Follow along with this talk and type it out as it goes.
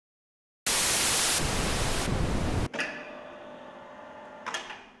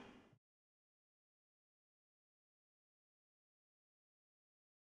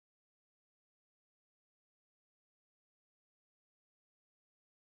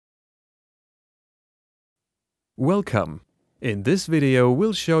Welcome! In this video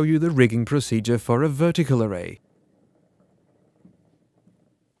we'll show you the rigging procedure for a vertical array.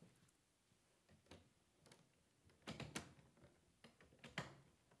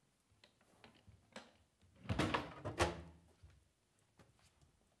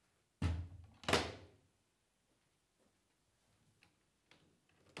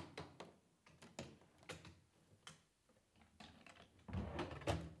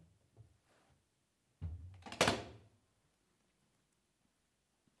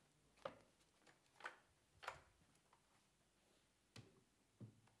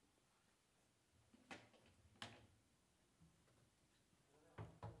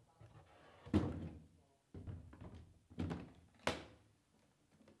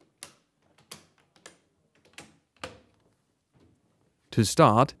 To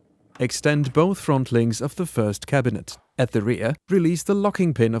start, extend both front links of the first cabinet. At the rear, release the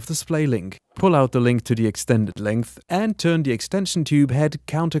locking pin of the splay link. Pull out the link to the extended length and turn the extension tube head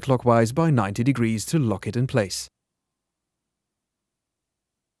counterclockwise by 90 degrees to lock it in place.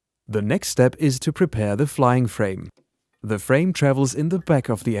 The next step is to prepare the flying frame. The frame travels in the back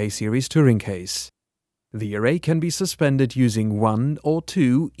of the A-series touring case. The array can be suspended using 1 or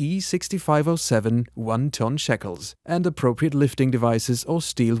 2 E6507 1-ton shackles and appropriate lifting devices or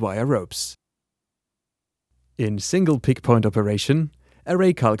steel wire ropes. In single pick point operation,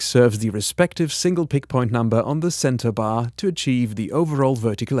 ArrayCalc serves the respective single pick point number on the center bar to achieve the overall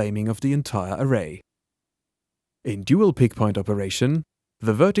vertical aiming of the entire array. In dual pick point operation,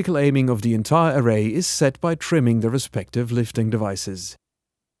 the vertical aiming of the entire array is set by trimming the respective lifting devices.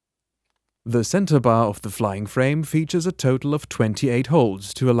 The center bar of the flying frame features a total of 28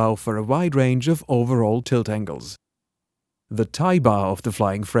 holes to allow for a wide range of overall tilt angles. The tie bar of the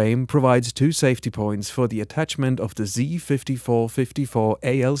flying frame provides 2 safety points for the attachment of the Z5454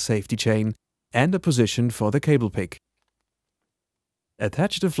 AL safety chain and a position for the cable pick.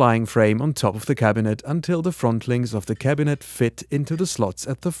 Attach the flying frame on top of the cabinet until the front links of the cabinet fit into the slots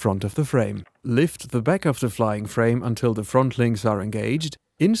at the front of the frame. Lift the back of the flying frame until the front links are engaged.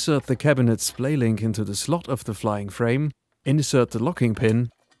 Insert the cabinet splay link into the slot of the flying frame, insert the locking pin,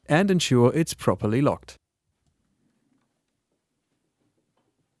 and ensure it's properly locked.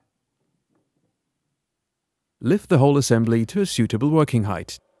 Lift the whole assembly to a suitable working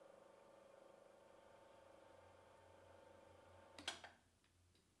height.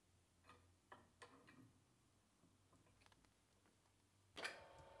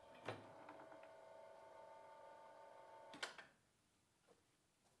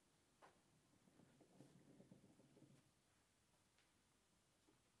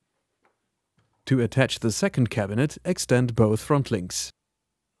 To attach the second cabinet, extend both front links.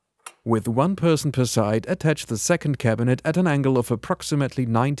 With one person per side, attach the second cabinet at an angle of approximately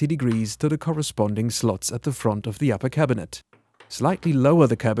 90 degrees to the corresponding slots at the front of the upper cabinet. Slightly lower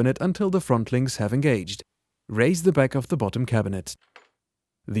the cabinet until the front links have engaged. Raise the back of the bottom cabinet.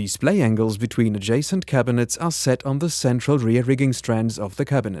 The splay angles between adjacent cabinets are set on the central rear rigging strands of the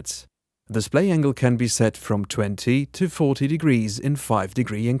cabinets. The splay angle can be set from 20 to 40 degrees in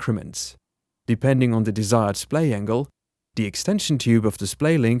 5-degree increments. Depending on the desired splay angle, the extension tube of the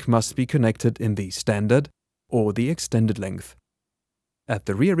splay link must be connected in the standard or the extended length. At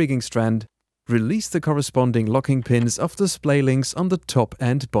the rear rigging strand, release the corresponding locking pins of the splay links on the top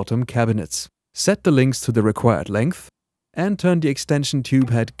and bottom cabinets. Set the links to the required length and turn the extension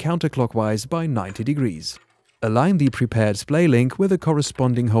tube head counterclockwise by 90 degrees. Align the prepared splay link with the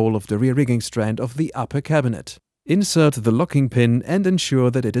corresponding hole of the rear rigging strand of the upper cabinet. Insert the locking pin and ensure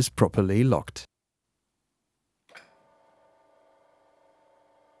that it is properly locked.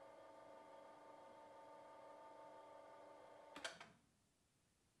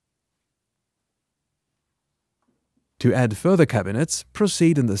 To add further cabinets,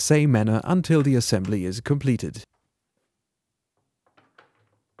 proceed in the same manner until the assembly is completed.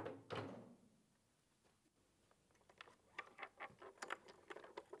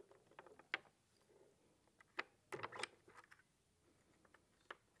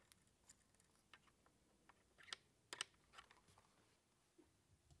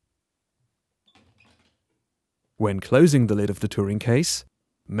 When closing the lid of the touring case,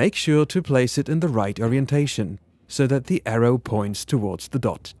 make sure to place it in the right orientation, so that the arrow points towards the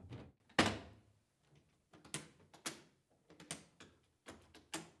dot.